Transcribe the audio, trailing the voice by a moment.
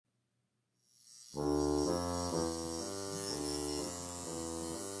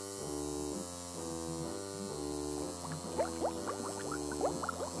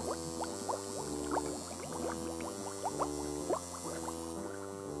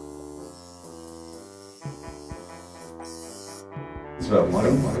about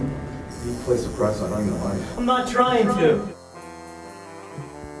money. You place a price on human life. I'm not trying to.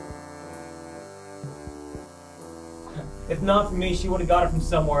 If not for me, she would have got it from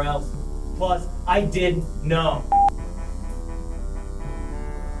somewhere else. Plus, I didn't know.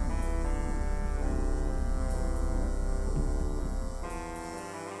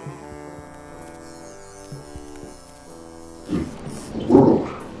 World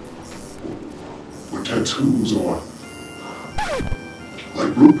with tattoos on,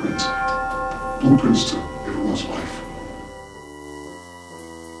 like blueprints to everyone's life.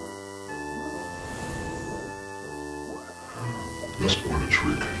 That's point a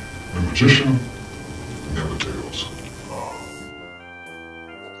trick. The magician never tells.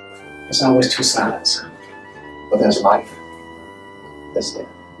 There's always two sides. But there's life, there's death.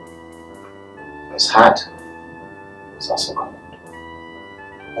 There's hot, there's also cold.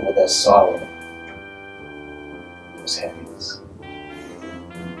 And where there's sorrow, there's happiness.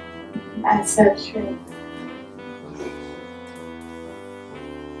 That's so true.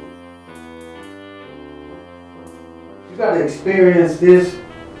 You gotta experience this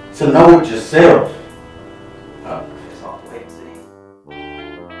to know it yourself. It's all wait and see.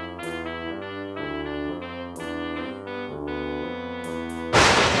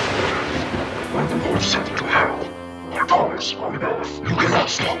 When the Lord sent you to hell, I promise on earth, you cannot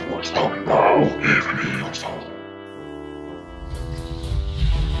stop what's coming now, even in your soul.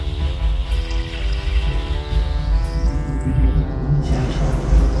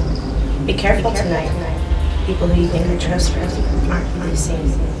 Be careful tonight. People who you think are trustworthy aren't really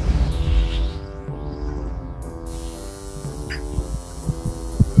seen.